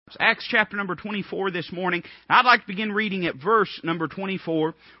Acts chapter number 24 this morning. I'd like to begin reading at verse number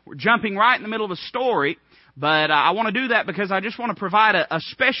 24. We're jumping right in the middle of a story, but I want to do that because I just want to provide a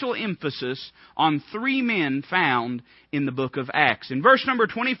special emphasis on three men found in the book of Acts. In verse number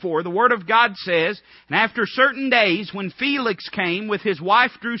 24, the Word of God says, "And after certain days, when Felix came with his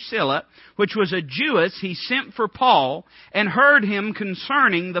wife Drusilla, which was a Jewess, he sent for Paul and heard him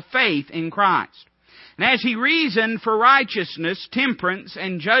concerning the faith in Christ. And as he reasoned for righteousness, temperance,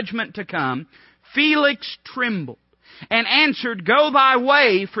 and judgment to come, Felix trembled and answered, Go thy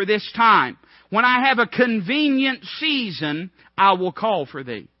way for this time. When I have a convenient season, I will call for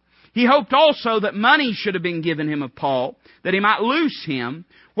thee. He hoped also that money should have been given him of Paul, that he might loose him.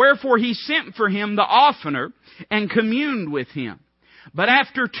 Wherefore he sent for him the oftener and communed with him. But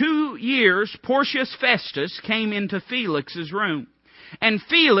after 2 years, Porcius Festus came into Felix's room. And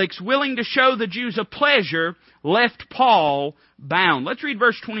Felix, willing to show the Jews a pleasure, left Paul bound." Let's read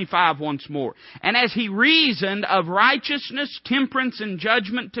verse 25 once more. "And as he reasoned of righteousness, temperance, and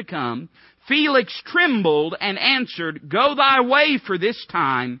judgment to come, Felix trembled and answered, Go thy way for this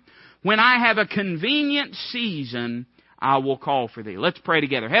time. When I have a convenient season, I will call for thee." Let's pray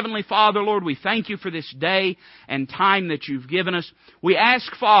together. Heavenly Father, Lord, we thank you for this day and time that you've given us. We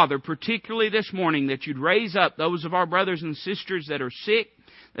ask, Father, particularly this morning, that you'd raise up those of our brothers and sisters that are sick,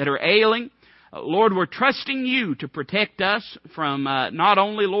 that are ailing. Lord, we're trusting you to protect us from not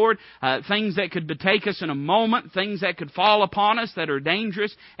only, Lord, things that could betake us in a moment, things that could fall upon us that are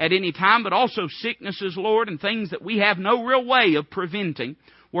dangerous at any time, but also sicknesses, Lord, and things that we have no real way of preventing.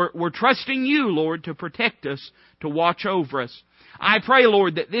 We're trusting you, Lord, to protect us, to watch over us. I pray,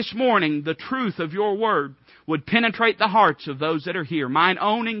 Lord, that this morning the truth of your word would penetrate the hearts of those that are here, mine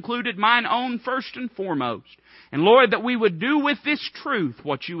own included, mine own first and foremost. And Lord, that we would do with this truth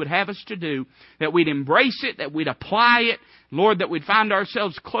what you would have us to do, that we'd embrace it, that we'd apply it, Lord, that we'd find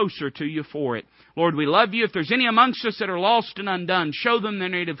ourselves closer to you for it. Lord, we love you. If there's any amongst us that are lost and undone, show them their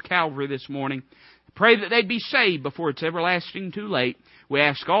need of Calvary this morning. Pray that they'd be saved before it's everlasting too late. We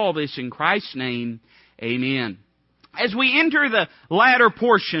ask all this in Christ's name. Amen. As we enter the latter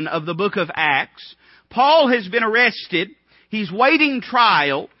portion of the book of Acts, Paul has been arrested. He's waiting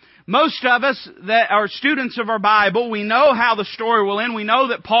trial. Most of us that are students of our Bible, we know how the story will end. We know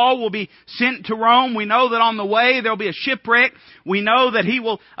that Paul will be sent to Rome. We know that on the way there'll be a shipwreck. We know that he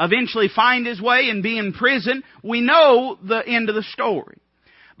will eventually find his way and be in prison. We know the end of the story.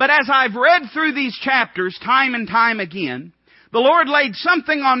 But as I've read through these chapters time and time again, the Lord laid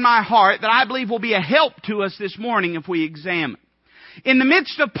something on my heart that I believe will be a help to us this morning if we examine. In the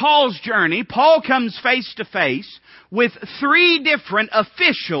midst of Paul's journey, Paul comes face to face with 3 different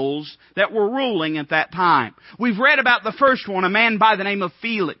officials that were ruling at that time. We've read about the first one, a man by the name of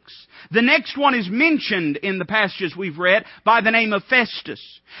Felix. The next one is mentioned in the passages we've read by the name of Festus.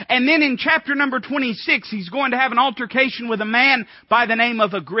 And then in chapter number 26, he's going to have an altercation with a man by the name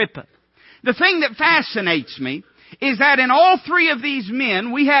of Agrippa. The thing that fascinates me is that in all 3 of these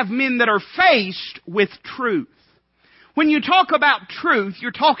men, we have men that are faced with truth. When you talk about truth,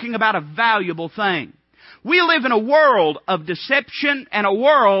 you're talking about a valuable thing. We live in a world of deception and a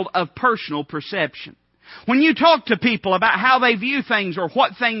world of personal perception. When you talk to people about how they view things or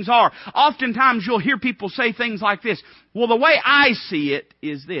what things are, oftentimes you'll hear people say things like this, "Well, the way I see it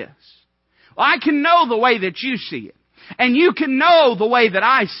is this." Well, I can know the way that you see it, and you can know the way that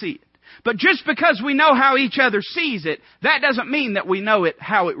I see it. But just because we know how each other sees it, that doesn't mean that we know it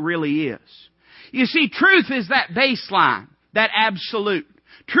how it really is. You see, truth is that baseline, that absolute.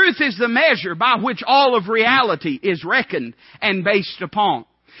 Truth is the measure by which all of reality is reckoned and based upon.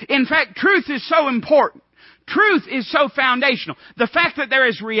 In fact, truth is so important. Truth is so foundational. The fact that there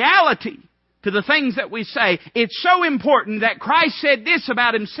is reality to the things that we say, it's so important that Christ said this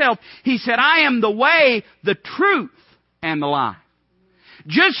about Himself. He said, "I am the way, the truth, and the life."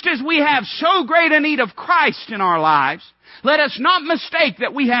 Just as we have so great a need of Christ in our lives, let us not mistake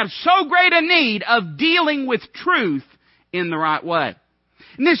that we have so great a need of dealing with truth in the right way.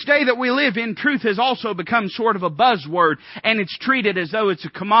 In this day that we live in, truth has also become sort of a buzzword, and it's treated as though it's a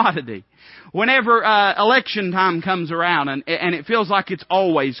commodity. Whenever election time comes around, and it feels like it's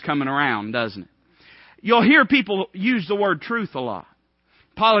always coming around, doesn't it? You'll hear people use the word truth a lot.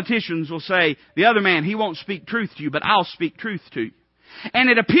 Politicians will say, "The other man, he won't speak truth to you, but I'll speak truth to you." And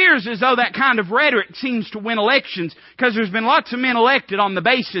it appears as though that kind of rhetoric seems to win elections because there's been lots of men elected on the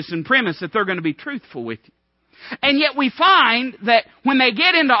basis and premise that they're going to be truthful with you. And yet we find that when they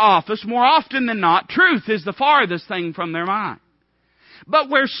get into office, more often than not, truth is the farthest thing from their mind. But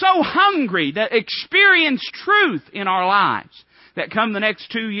we're so hungry to experience truth in our lives that come the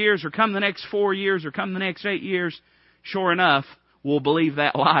next 2 years or come the next 4 years or come the next 8 years, sure enough, we'll believe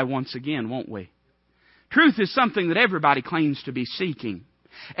that lie once again, won't we? Truth is something that everybody claims to be seeking.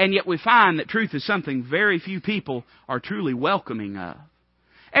 And yet we find that truth is something very few people are truly welcoming of.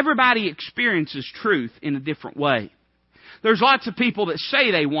 Everybody experiences truth in a different way. There's lots of people that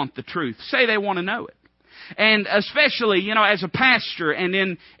say they want the truth, say they want to know it. And especially, as a pastor,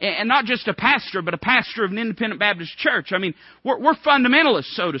 and not just a pastor, but a pastor of an independent Baptist church. I mean, we're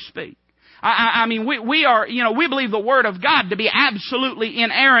fundamentalists, so to speak. We believe the Word of God to be absolutely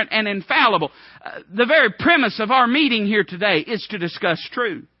inerrant and infallible. The very premise of our meeting here today is to discuss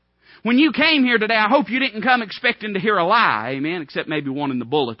truth. When you came here today, I hope you didn't come expecting to hear a lie, amen, except maybe one in the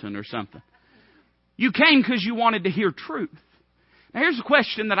bulletin or something. You came because you wanted to hear truth. Now here's a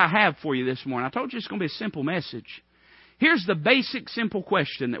question that I have for you this morning. I told you it's going to be a simple message. Here's the basic, simple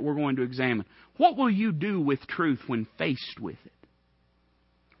question that we're going to examine. What will you do with truth when faced with it?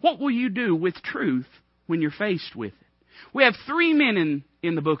 What will you do with truth when you're faced with it? We have 3 men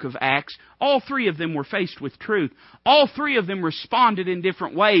in the book of Acts. All 3 of them were faced with truth. All 3 of them responded in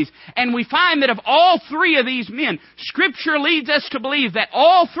different ways. And we find that of all 3 of these men, Scripture leads us to believe that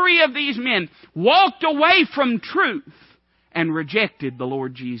all 3 of these men walked away from truth and rejected the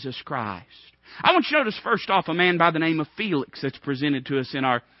Lord Jesus Christ. I want you to notice first off a man by the name of Felix that's presented to us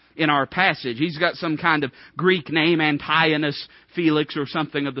in our passage. He's got some kind of Greek name, Antiochus Felix or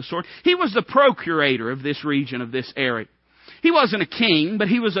something of the sort. He was the procurator of this region, of this area. He wasn't a king, but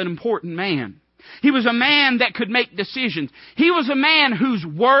he was an important man. He was a man that could make decisions. He was a man whose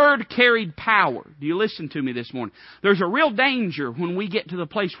word carried power. Do you listen to me this morning? There's a real danger when we get to the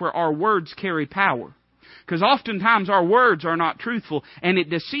place where our words carry power. Because oftentimes our words are not truthful, and it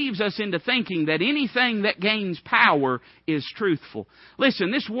deceives us into thinking that anything that gains power is truthful.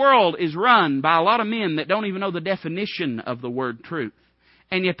 Listen, this world is run by a lot of men that don't even know the definition of the word truth,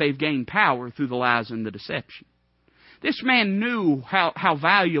 and yet they've gained power through the lies and the deception. This man knew how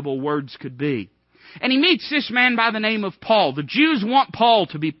valuable words could be. And he meets this man by the name of Paul. The Jews want Paul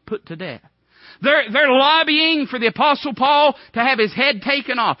to be put to death. They're lobbying for the Apostle Paul to have his head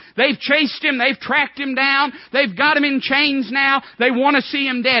taken off. They've chased him. They've tracked him down. They've got him in chains now. They want to see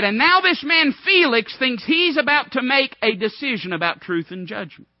him dead. And now this man Felix thinks he's about to make a decision about truth and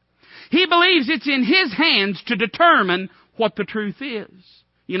judgment. He believes it's in his hands to determine what the truth is.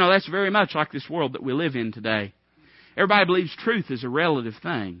 That's very much like this world that we live in today. Everybody believes truth is a relative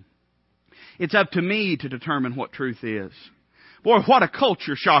thing. It's up to me to determine what truth is. Boy, what a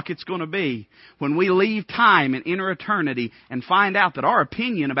culture shock it's going to be when we leave time and enter eternity and find out that our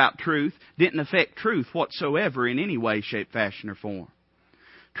opinion about truth didn't affect truth whatsoever in any way, shape, fashion, or form.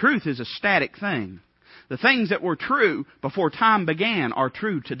 Truth is a static thing. The things that were true before time began are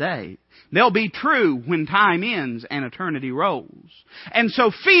true today. They'll be true when time ends and eternity rolls. And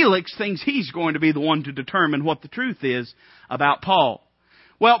so Felix thinks he's going to be the one to determine what the truth is about Paul.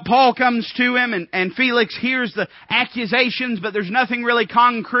 Well, Paul comes to him and Felix hears the accusations, but there's nothing really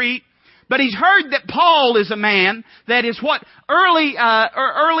concrete. But he's heard that Paul is a man that is what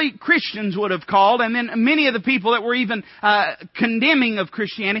early Christians would have called, and then many of the people that were even condemning of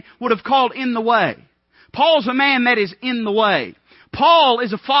Christianity would have called in the way. Paul's a man that is in the way. Paul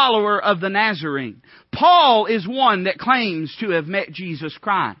is a follower of the Nazarene. Paul is one that claims to have met Jesus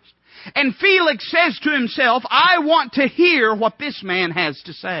Christ. And Felix says to himself, I want to hear what this man has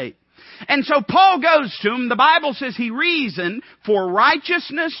to say. And so Paul goes to him. The Bible says he reasoned for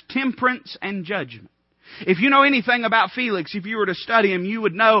righteousness, temperance, and judgment. If you know anything about Felix, if you were to study him, you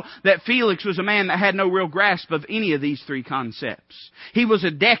would know that Felix was a man that had no real grasp of any of these 3 concepts. He was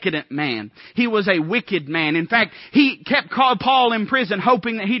a decadent man. He was a wicked man. In fact, he kept Paul in prison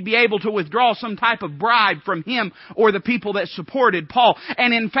hoping that he'd be able to withdraw some type of bribe from him or the people that supported Paul.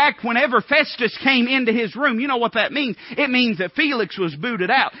 And in fact, whenever Festus came into his room, you know what that means? It means that Felix was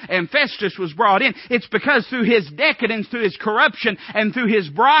booted out and Festus was brought in. It's because through his decadence, through his corruption, and through his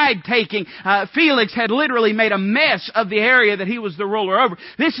bribe taking, Felix had literally made a mess of the area that he was the ruler over.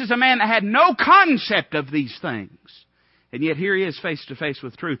 This is a man that had no concept of these things. And yet here he is face to face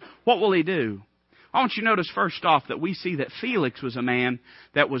with truth. What will he do? I want you to notice first off that we see that Felix was a man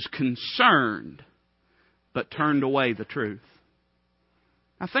that was concerned but turned away the truth.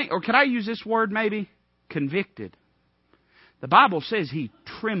 I think, or could I use this word maybe? Convicted. The Bible says he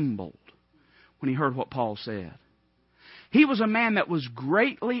trembled when he heard what Paul said. He was a man that was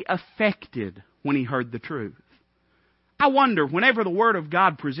greatly affected when he heard the truth. I wonder, whenever the Word of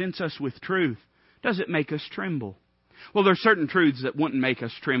God presents us with truth, does it make us tremble? Well, there are certain truths that wouldn't make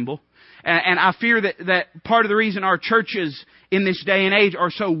us tremble. And I fear that part of the reason our churches in this day and age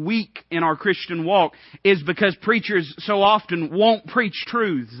are so weak in our Christian walk is because preachers so often won't preach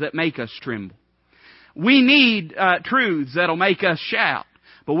truths that make us tremble. We need truths that'll make us shout.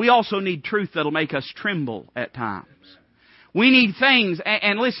 But we also need truth that'll make us tremble at times. We need things,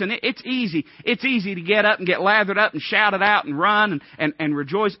 and listen, it's easy. It's easy to get up and get lathered up and shout it out and run and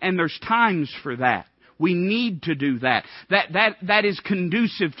rejoice. And there's times for that. We need to do that. That is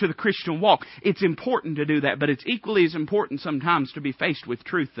conducive to the Christian walk. It's important to do that, but it's equally as important sometimes to be faced with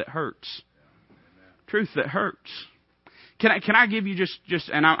truth that hurts. Truth that hurts. Can I give you just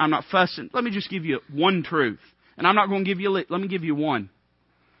and I'm not fussing. Let me just give you one truth. And I'm not going to give you, let me give you one.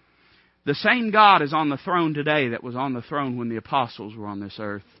 The same God is on the throne today that was on the throne when the apostles were on this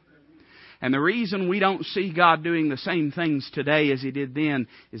earth. And the reason we don't see God doing the same things today as He did then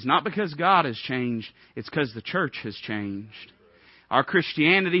is not because God has changed. It's because the church has changed. Our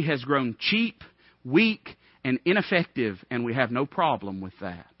Christianity has grown cheap, weak, and ineffective, and we have no problem with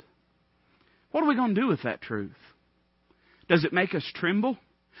that. What are we going to do with that truth? Does it make us tremble?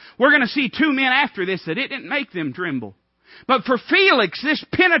 We're going to see two men after this that it didn't make them tremble. But for Felix, this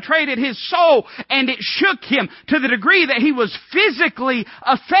penetrated his soul and it shook him to the degree that he was physically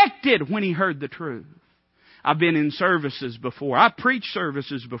affected when he heard the truth. I've been in services before. I've preached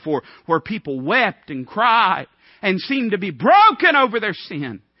services before where people wept and cried and seemed to be broken over their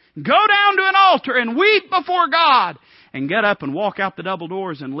sin. Go down to an altar and weep before God and get up and walk out the double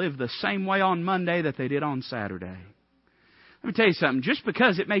doors and live the same way on Monday that they did on Saturday. Let me tell you something. Just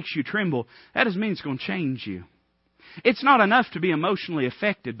because it makes you tremble, that doesn't mean it's going to change you. It's not enough to be emotionally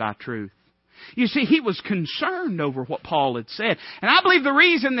affected by truth. You see, he was concerned over what Paul had said. And I believe the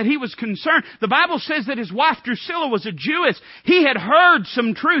reason that he was concerned, the Bible says that his wife Drusilla was a Jewess. He had heard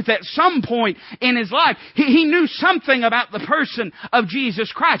some truth at some point in his life. He knew something about the person of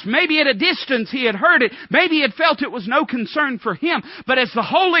Jesus Christ. Maybe at a distance he had heard it. Maybe he had felt it was no concern for him. But as the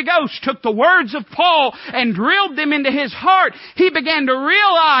Holy Ghost took the words of Paul and drilled them into his heart, he began to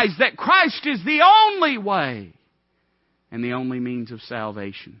realize that Christ is the only way and the only means of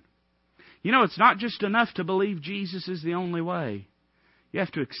salvation. You know, it's not just enough to believe Jesus is the only way. You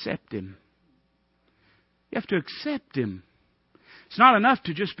have to accept Him. You have to accept Him. It's not enough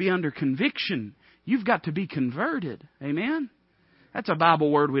to just be under conviction. You've got to be converted. Amen? That's a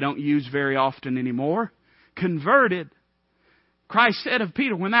Bible word we don't use very often anymore. Converted. Christ said of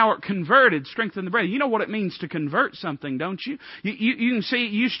Peter, when thou art converted, strengthen the brethren. You know what it means to convert something, don't you? You can see,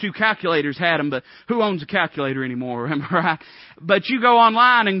 used to calculators had them, but who owns a calculator anymore? Am I right? But you go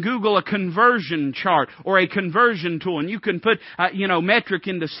online and Google a conversion chart or a conversion tool, and you can put, metric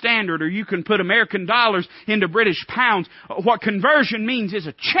into standard, or you can put American dollars into British pounds. What conversion means is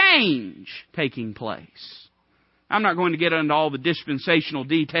a change taking place. I'm not going to get into all the dispensational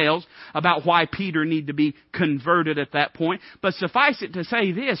details about why Peter needed to be converted at that point. But suffice it to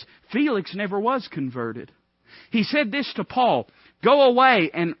say this, Felix never was converted. He said this to Paul, go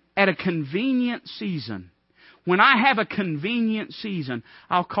away and at a convenient season. When I have a convenient season,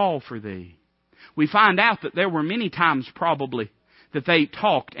 I'll call for thee. We find out that there were many times probably that they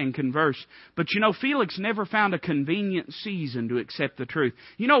talked and conversed. But Felix never found a convenient season to accept the truth.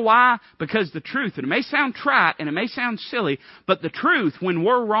 You know why? Because the truth, and it may sound trite and it may sound silly, but the truth, when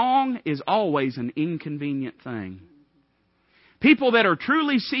we're wrong, is always an inconvenient thing. People that are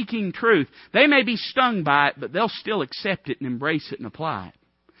truly seeking truth, they may be stung by it, but they'll still accept it and embrace it and apply it.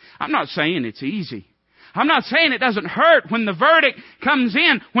 I'm not saying it's easy. I'm not saying it doesn't hurt when the verdict comes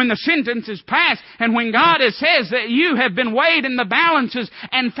in, when the sentence is passed, and when God says that you have been weighed in the balances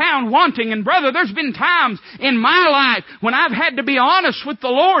and found wanting. And brother, there's been times in my life when I've had to be honest with the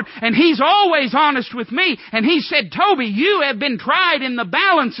Lord, and He's always honest with me. And He said, Toby, you have been tried in the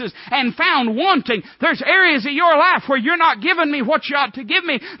balances and found wanting. There's areas of your life where you're not giving me what you ought to give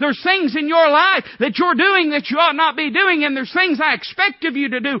me. There's things in your life that you're doing that you ought not be doing, and there's things I expect of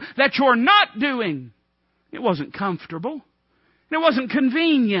you to do that you're not doing. It wasn't comfortable. It wasn't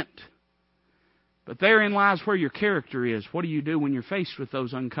convenient. But therein lies where your character is. What do you do when you're faced with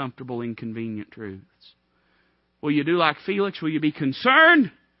those uncomfortable, inconvenient truths? Will you do like Felix? Will you be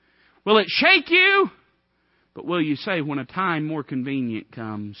concerned? Will it shake you? But will you say, when a time more convenient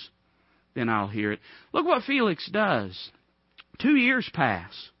comes, then I'll hear it? Look what Felix does. 2 years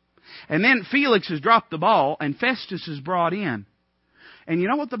pass. And then Felix has dropped the ball and Festus is brought in. And you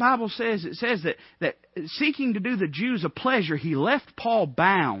know what the Bible says? It says that seeking to do the Jews a pleasure, he left Paul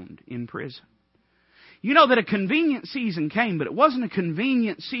bound in prison. You know that a convenient season came, but it wasn't a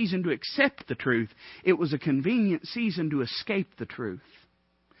convenient season to accept the truth. It was a convenient season to escape the truth.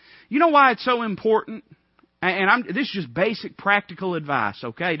 You know why it's so important? And this is just basic practical advice,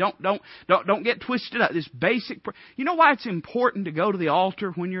 okay? Don't get twisted up. This basic. You know why it's important to go to the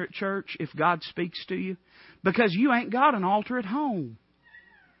altar when you're at church if God speaks to you? Because you ain't got an altar at home.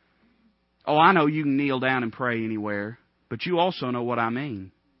 Oh, I know you can kneel down and pray anywhere, but you also know what I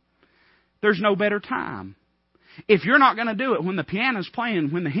mean. There's no better time. If you're not going to do it when the piano's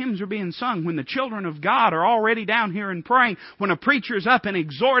playing, when the hymns are being sung, when the children of God are already down here and praying, when a preacher's up and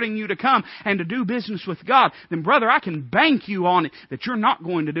exhorting you to come and to do business with God, then brother, I can bank you on it that you're not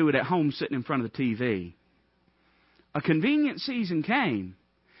going to do it at home sitting in front of the TV. A convenient season came,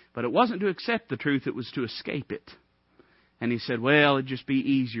 but it wasn't to accept the truth, it was to escape it. And he said, well, it'd just be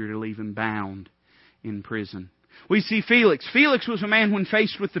easier to leave him bound in prison. We see Felix. Felix was a man when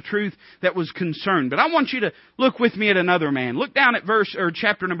faced with the truth that was concerned. But I want you to look with me at another man. Look down at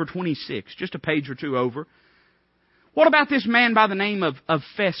chapter number 26, just a page or two over. What about this man by the name of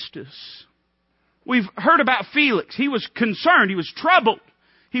Festus? We've heard about Felix. He was concerned. He was troubled.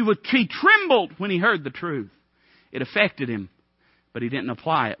 He trembled when he heard the truth. It affected him, but he didn't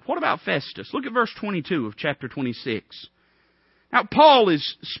apply it. What about Festus? Look at verse 22 of chapter 26. Now, Paul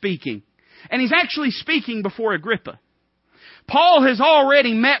is speaking. And he's actually speaking before Agrippa. Paul has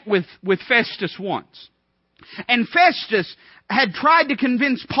already met with Festus once. And Festus had tried to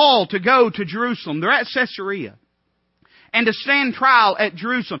convince Paul to go to Jerusalem. They're at Caesarea. And to stand trial at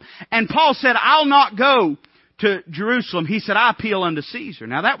Jerusalem. And Paul said, I'll not go to Jerusalem. He said, I appeal unto Caesar.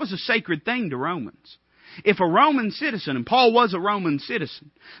 Now that was a sacred thing to Romans. If a Roman citizen, and Paul was a Roman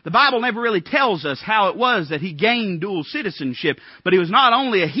citizen, the Bible never really tells us how it was that he gained dual citizenship, but he was not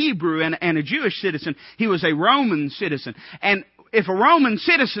only a Hebrew and a Jewish citizen, he was a Roman citizen. And if a Roman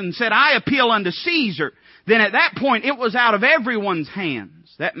citizen said, I appeal unto Caesar, then at that point it was out of everyone's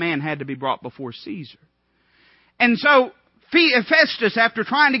hands. That man had to be brought before Caesar. And so Festus, after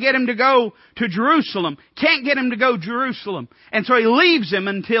trying to get him to go to Jerusalem, can't get him to go to Jerusalem. And so he leaves him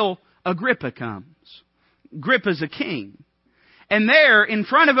until Agrippa comes. Agrippa's a king. And there, in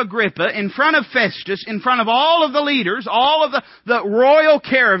front of Agrippa, in front of Festus, in front of all of the leaders, all of the royal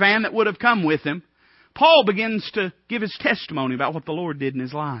caravan that would have come with him, Paul begins to give his testimony about what the Lord did in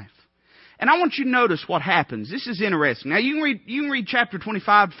his life. And I want you to notice what happens. This is interesting. Now, you can read chapter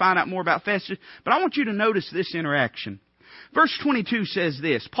 25 to find out more about Festus, but I want you to notice this interaction. Verse 22 says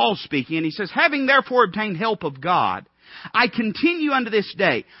this, Paul speaking, and he says, having therefore obtained help of God, I continue unto this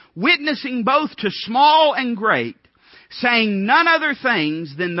day, witnessing both to small and great, saying none other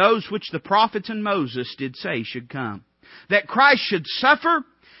things than those which the prophets and Moses did say should come. That Christ should suffer,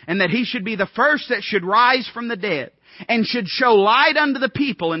 and that He should be the first that should rise from the dead, and should show light unto the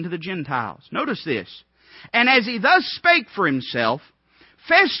people and to the Gentiles. Notice this. And as he thus spake for himself,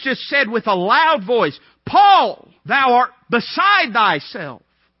 Festus said with a loud voice, Paul, thou art beside thyself.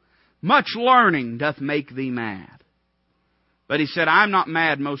 Much learning doth make thee mad. But he said, I am not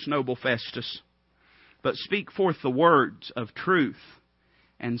mad, most noble Festus, but speak forth the words of truth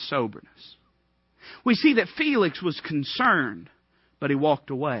and soberness. We see that Felix was concerned, but he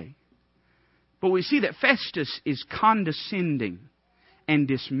walked away. But we see that Festus is condescending and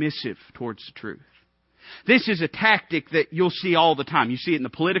dismissive towards the truth. This is a tactic that you'll see all the time. You see it in the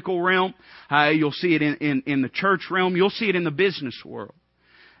political realm. You'll see it in the church realm. You'll see it in the business world.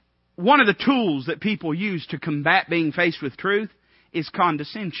 One of the tools that people use to combat being faced with truth is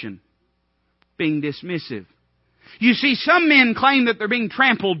condescension, being dismissive. You see, some men claim that they're being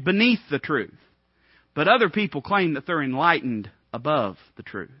trampled beneath the truth, but other people claim that they're enlightened above the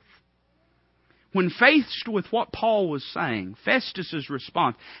truth. When faced with what Paul was saying, Festus's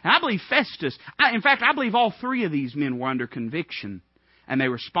response, and I believe Festus, in fact, I believe all three of these men were under conviction, and they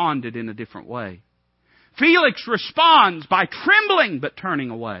responded in a different way. Felix responds by trembling but turning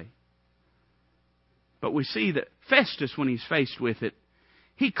away. But we see that Festus, when he's faced with it,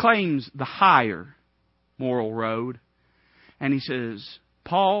 he claims the higher moral road. And he says,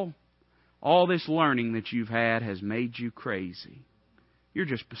 Paul, all this learning that you've had has made you crazy. You're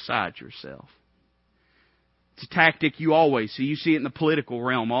just beside yourself. It's a tactic you always see. You see it in the political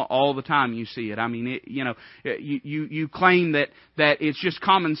realm all the time. You see it. I mean, you claim that it's just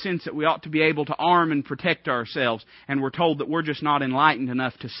common sense that we ought to be able to arm and protect ourselves, and we're told that we're just not enlightened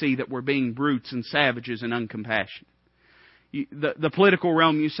enough to see that we're being brutes and savages and uncompassionate. The political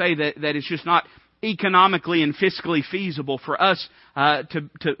realm, you say that it's just not economically and fiscally feasible for us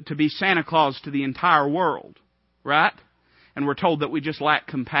to be Santa Claus to the entire world, right? And we're told that we just lack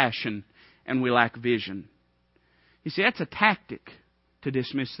compassion and we lack vision. You see, that's a tactic to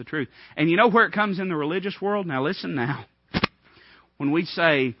dismiss the truth. And you know where it comes in the religious world? Now listen now. When we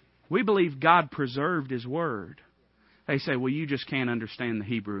say, we believe God preserved His Word, they say, well, you just can't understand the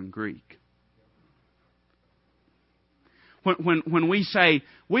Hebrew and Greek. When we say,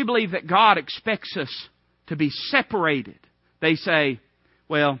 we believe that God expects us to be separated, they say,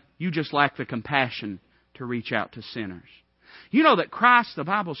 well, you just lack the compassion to reach out to sinners. You know that Christ, the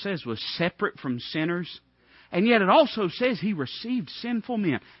Bible says, was separate from sinners? And yet it also says He received sinful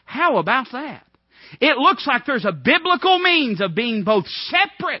men. How about that? It looks like there's a biblical means of being both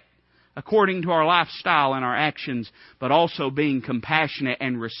separate according to our lifestyle and our actions, but also being compassionate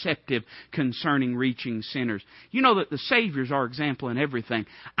and receptive concerning reaching sinners. You know that the Savior's our example in everything.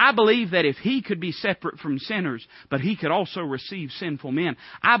 I believe that if He could be separate from sinners, but He could also receive sinful men,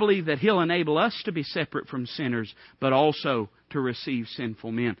 I believe that He'll enable us to be separate from sinners, but also to receive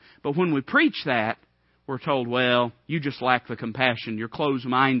sinful men. But when we preach that, we're told, well, you just lack the compassion. You're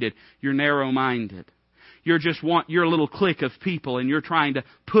closed-minded. You're narrow-minded. You're a little clique of people, and you're trying to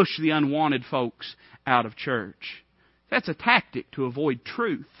push the unwanted folks out of church. That's a tactic to avoid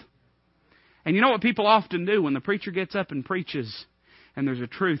truth. And you know what people often do when the preacher gets up and preaches, and there's a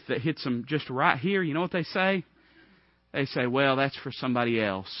truth that hits them just right here? You know what they say? They say, well, that's for somebody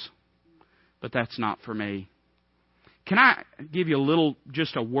else, but that's not for me. Can I give you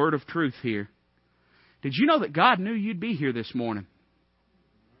just a word of truth here? Did you know that God knew you'd be here this morning?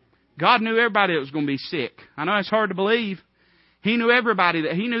 God knew everybody that was going to be sick. I know it's hard to believe. He knew everybody.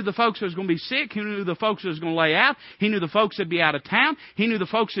 He knew the folks that was going to be sick. He knew the folks that was going to lay out. He knew the folks that would be out of town. He knew the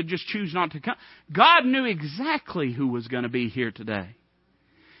folks that just choose not to come. God knew exactly who was going to be here today.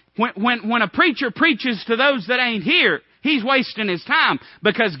 When a preacher preaches to those that ain't here, he's wasting his time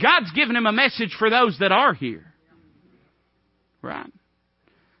because God's given him a message for those that are here. Right?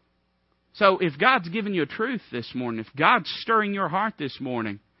 So if God's giving you a truth this morning, if God's stirring your heart this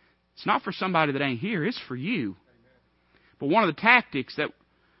morning, it's not for somebody that ain't here. It's for you. But one of the tactics that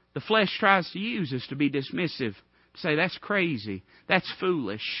the flesh tries to use is to be dismissive. To say, that's crazy. That's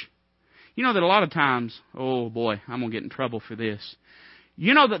foolish. You know that a lot of times, oh boy, I'm going to get in trouble for this.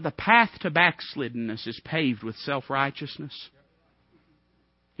 You know that the path to backsliddenness is paved with self-righteousness?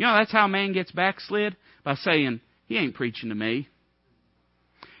 You know that's how a man gets backslid? By saying, he ain't preaching to me.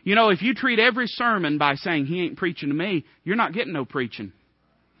 You know, if you treat every sermon by saying, he ain't preaching to me, you're not getting no preaching.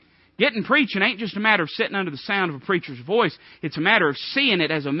 Getting preaching ain't just a matter of sitting under the sound of a preacher's voice. It's a matter of seeing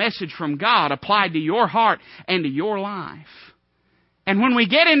it as a message from God applied to your heart and to your life. And when we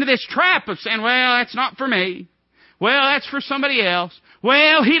get into this trap of saying, well, that's not for me. Well, that's for somebody else.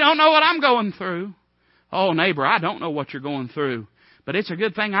 Well, he don't know what I'm going through. Oh, neighbor, I don't know what you're going through. But it's a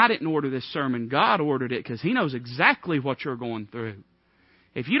good thing I didn't order this sermon. God ordered it because He knows exactly what you're going through.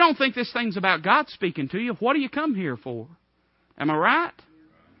 If you don't think this thing's about God speaking to you, what do you come here for? Am I right?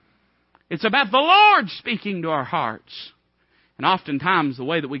 It's about the Lord speaking to our hearts. And oftentimes the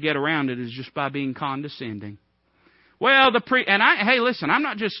way that we get around it is just by being condescending. Well, hey, listen, I'm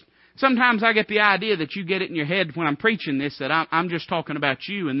not just... Sometimes I get the idea that you get it in your head when I'm preaching this that I'm just talking about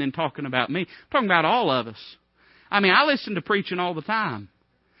you and then talking about me. I'm talking about all of us. I mean, I listen to preaching all the time.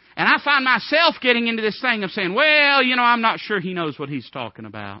 And I find myself getting into this thing of saying, well, I'm not sure he knows what he's talking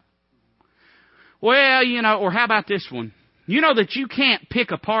about. Well, or how about this one? You know that you can't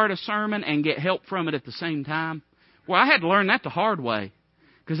pick apart a sermon and get help from it at the same time? Well, I had to learn that the hard way.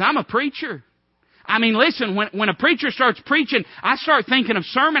 Because I'm a preacher. I mean, listen, when a preacher starts preaching, I start thinking of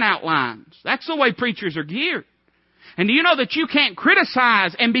sermon outlines. That's the way preachers are geared. And do you know that you can't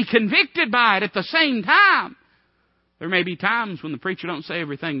criticize and be convicted by it at the same time? There may be times when the preacher don't say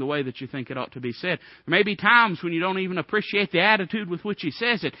everything the way that you think it ought to be said. There may be times when you don't even appreciate the attitude with which he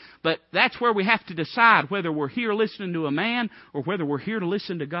says it. But that's where we have to decide whether we're here listening to a man or whether we're here to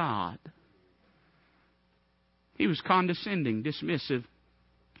listen to God. He was condescending, dismissive.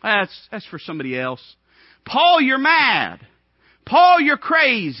 That's for somebody else. Paul, you're mad. Paul, you're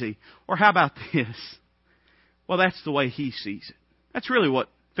crazy. Or how about this? Well, that's the way he sees it. That's really what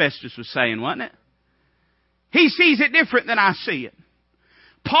Festus was saying, wasn't it? He sees it different than I see it.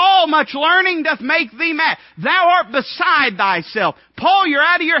 Paul, much learning doth make thee mad. Thou art beside thyself. Paul, you're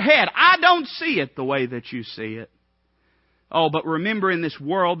out of your head. I don't see it the way that you see it. Oh, but remember in this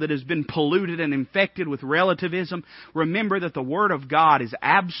world that has been polluted and infected with relativism, remember that the Word of God is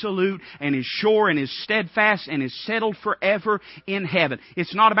absolute and is sure and is steadfast and is settled forever in heaven.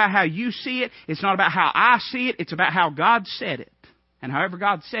 It's not about how you see it. It's not about how I see it. It's about how God said it. And however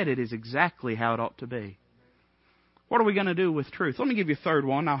God said it is exactly how it ought to be. What are we going to do with truth? Let me give you a third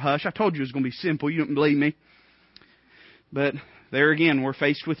one. Now hush. I told you it was going to be simple. You didn't believe me. But there again, we're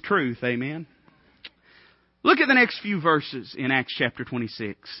faced with truth. Amen. Look at the next few verses in Acts chapter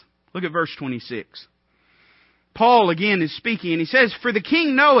 26. Look at verse 26. Paul again is speaking and he says, for the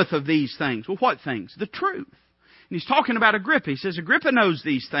king knoweth of these things. Well, what things? The truth. And he's talking about Agrippa. He says, Agrippa knows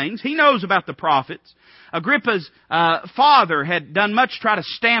these things. He knows about the prophets. Agrippa's father had done much to try to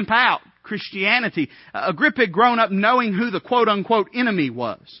stamp out Christianity. Agrippa had grown up knowing who the quote-unquote enemy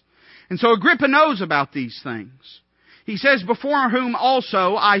was. And so Agrippa knows about these things. He says, before whom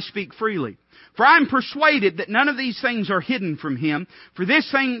also I speak freely. For I am persuaded that none of these things are hidden from him, for this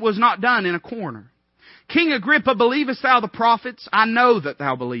thing was not done in a corner. King Agrippa, believest thou the prophets? I know that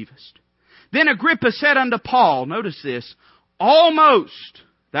thou believest. Then Agrippa said unto Paul, notice this, almost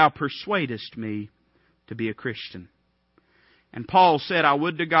thou persuadest me to be a Christian. And Paul said, I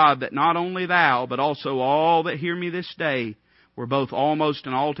would to God that not only thou, but also all that hear me this day, were both almost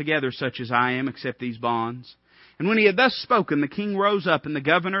and altogether such as I am, except these bonds. And when he had thus spoken, the king rose up, and the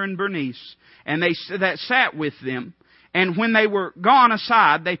governor and Bernice, and they that sat with them. And when they were gone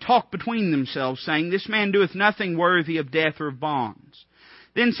aside, they talked between themselves, saying, This man doeth nothing worthy of death or of bonds.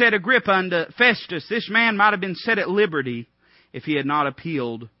 Then said Agrippa unto Festus, This man might have been set at liberty if he had not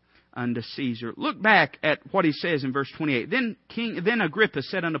appealed unto Caesar. Look back at what he says in verse 28. Then Agrippa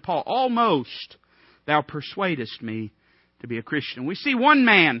said unto Paul, Almost thou persuadest me to be a Christian. We see one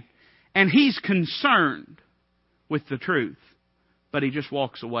man, and he's concerned with the truth, but he just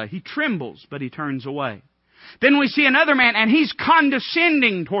walks away. He trembles, but he turns away. Then we see another man, and he's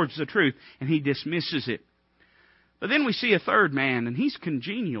condescending towards the truth, and he dismisses it. But then we see a third man, and he's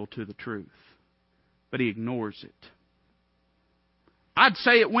congenial to the truth, but he ignores it. I'd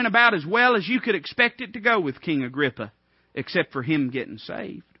say it went about as well as you could expect it to go with King Agrippa, except for him getting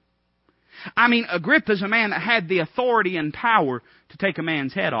saved. I mean, Agrippa's a man that had the authority and power to take a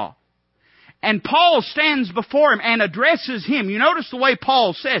man's head off. And Paul stands before him and addresses him. You notice the way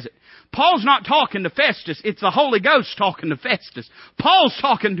Paul says it. Paul's not talking to Festus. It's the Holy Ghost talking to Festus. Paul's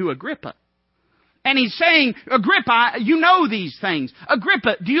talking to Agrippa. And he's saying, Agrippa, you know these things.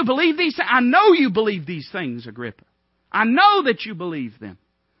 Agrippa, do you believe these things? I know you believe these things, Agrippa. I know that you believe them.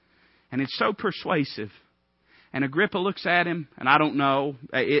 And it's so persuasive. And Agrippa looks at him, and I don't know,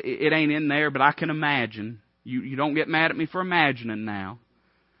 it ain't in there, but I can imagine. You don't get mad at me for imagining now.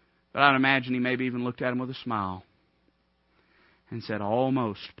 But I'd imagine he maybe even looked at him with a smile and said,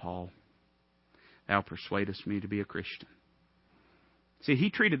 Almost, Paul, thou persuadest me to be a Christian. See, he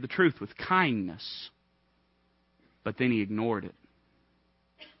treated the truth with kindness, but then he ignored it.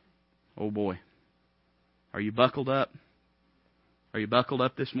 Oh boy. Are you buckled up? Are you buckled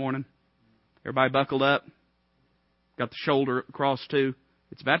up this morning? Everybody buckled up? Got the shoulder across too?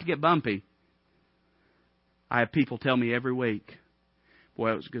 It's about to get bumpy. I have people tell me every week,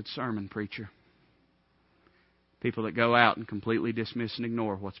 boy, it was a good sermon, preacher. People that go out and completely dismiss and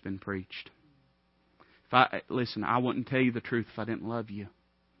ignore what's been preached. Listen, I wouldn't tell you the truth if I didn't love you.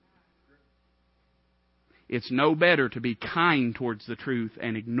 It's no better to be kind towards the truth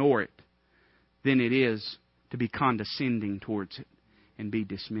and ignore it than it is to be condescending towards it and be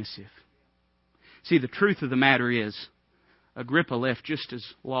dismissive. See, the truth of the matter is, Agrippa left just as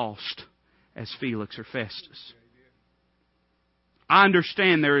lost as Felix or Festus. I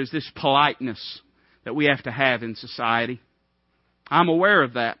understand there is this politeness that we have to have in society. I'm aware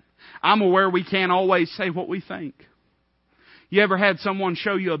of that. I'm aware we can't always say what we think. You ever had someone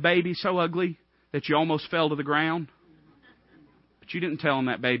show you a baby so ugly that you almost fell to the ground? But you didn't tell them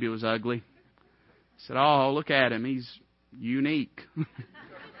that baby was ugly. You said, oh, look at him. He's unique.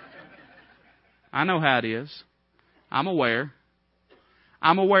 I know how it is. I'm aware.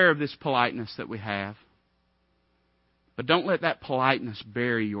 I'm aware of this politeness that we have. But don't let that politeness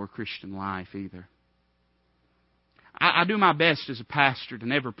bury your Christian life either. I do my best as a pastor to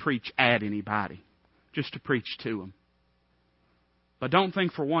never preach at anybody, just to preach to them. But don't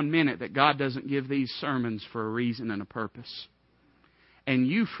think for 1 minute that God doesn't give these sermons for a reason and a purpose. And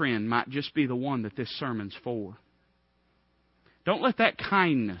you, friend, might just be the one that this sermon's for. Don't let that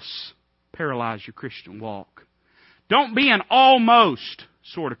kindness paralyze your Christian walk. Don't be an almost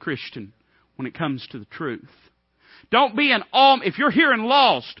sort of Christian when it comes to the truth. Don't be if you're hearing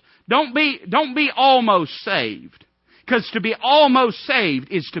lost, don't be almost saved. Because to be almost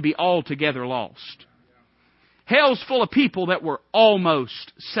saved is to be altogether lost. Hell's full of people that were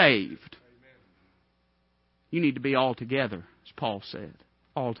almost saved. You need to be altogether, as Paul said.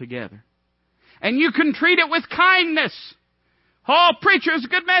 Altogether. And you can treat it with kindness. Oh, preacher, it's a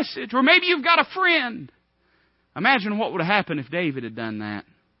good message. Or maybe you've got a friend. Imagine what would have happened if David had done that.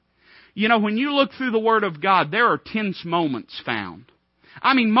 You know, when you look through the Word of God, there are tense moments found.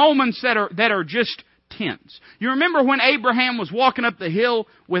 I mean, moments that are just tense. You remember when Abraham was walking up the hill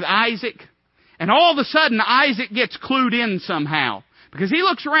with Isaac? And all of a sudden, Isaac gets clued in somehow. Because he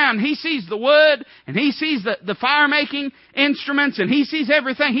looks around, he sees the wood, and he sees the fire-making instruments, and he sees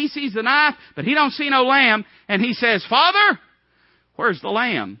everything. He sees the knife, but he don't see no lamb. And he says, Father, where's the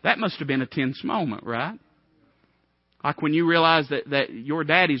lamb? That must have been a tense moment, right? Like when you realize that your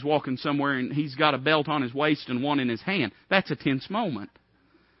daddy's walking somewhere and he's got a belt on his waist and one in his hand. That's a tense moment.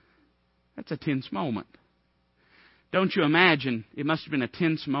 That's a tense moment. Don't you imagine, it must have been a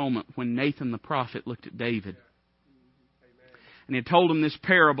tense moment when Nathan the prophet looked at David. And he told him this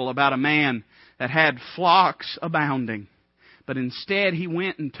parable about a man that had flocks abounding. But instead he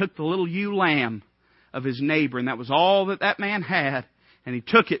went and took the little ewe lamb of his neighbor, and that was all that man had. And he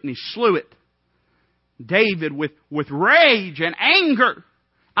took it and he slew it. David, with rage and anger,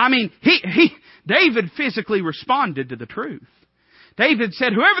 David physically responded to the truth. David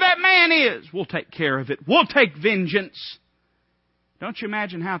said, whoever that man is, we'll take care of it. We'll take vengeance. Don't you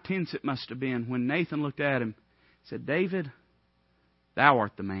imagine how tense it must have been when Nathan looked at him and said, David, thou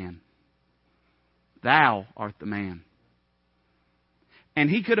art the man. Thou art the man. And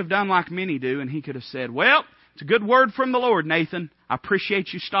he could have done like many do, and he could have said, well, it's a good word from the Lord, Nathan. I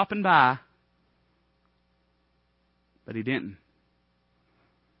appreciate you stopping by. But he didn't.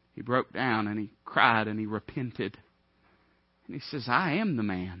 He broke down and he cried and he repented. And he says, I am the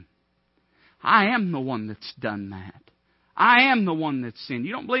man. I am the one that's done that. I am the one that's sinned.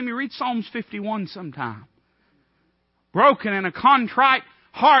 You don't believe me? Read Psalms 51 sometime. Broken and a contrite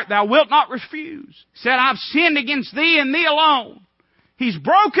heart thou wilt not refuse. Said, I've sinned against thee and thee alone. He's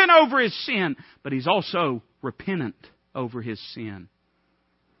broken over his sin, but he's also repentant over his sin.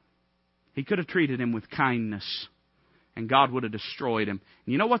 He could have treated him with kindness, and God would have destroyed him.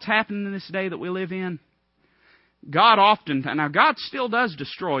 And you know what's happening in this day that we live in? God still does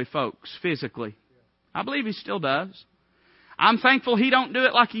destroy folks physically. I believe He still does. I'm thankful He don't do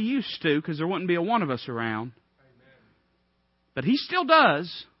it like He used to, because there wouldn't be a one of us around. But He still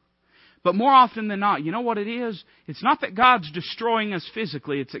does. But more often than not, you know what it is? It's not that God's destroying us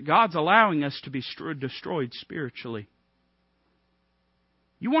physically. It's that God's allowing us to be destroyed spiritually.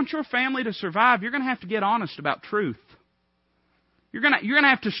 You want your family to survive, you're going to have to get honest about truth. You're going to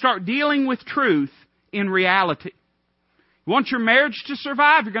have to start dealing with truth in reality. You want your marriage to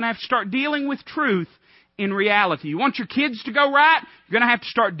survive, you're going to have to start dealing with truth in reality. You want your kids to go right, you're going to have to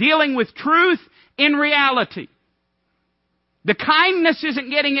start dealing with truth in reality. The kindness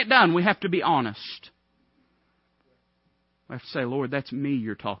isn't getting it done. We have to be honest. We have to say, Lord, that's me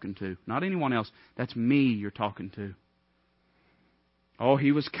you're talking to. Not anyone else. That's me you're talking to. Oh,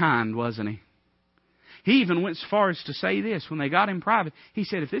 He was kind, wasn't He? He even went as far as to say this. When they got him private, he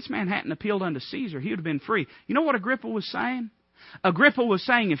said, if this man hadn't appealed unto Caesar, he would have been free. You know what Agrippa was saying? Agrippa was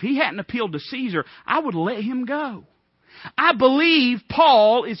saying, if he hadn't appealed to Caesar, I would let him go. I believe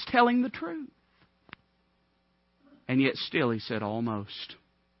Paul is telling the truth. And yet still he said, almost.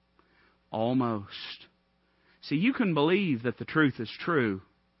 Almost. See, you can believe that the truth is true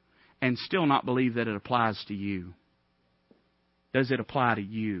and still not believe that it applies to you. Does it apply to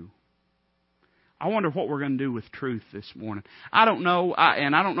you? I wonder what we're going to do with truth this morning. I don't know,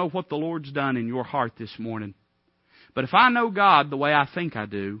 and I don't know what the Lord's done in your heart this morning. But if I know God the way I think I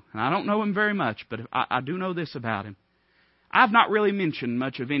do, and I don't know Him very much, but I do know this about Him, I've not really mentioned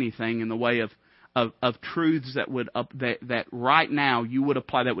much of anything in the way of truths that right now you would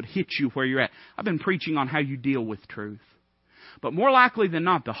apply, that would hit you where you're at. I've been preaching on how you deal with truth. But more likely than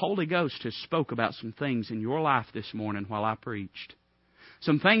not, the Holy Ghost has spoke about some things in your life this morning while I preached.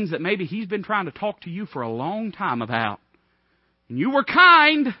 Some things that maybe He's been trying to talk to you for a long time about. And you were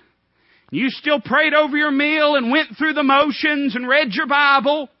kind. You still prayed over your meal and went through the motions and read your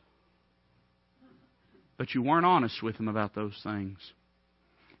Bible. But you weren't honest with Him about those things.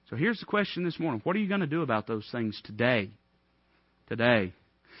 So here's the question this morning. What are you going to do about those things today? Today.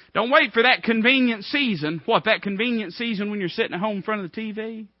 Don't wait for that convenient season. What, that convenient season when you're sitting at home in front of the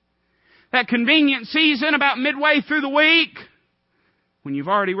TV? That convenient season about midway through the week when you've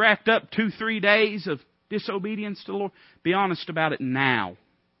already racked up 2-3 days of disobedience to the Lord? Be honest about it now.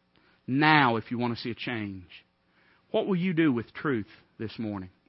 Now, if you want to see a change. What will you do with truth this morning?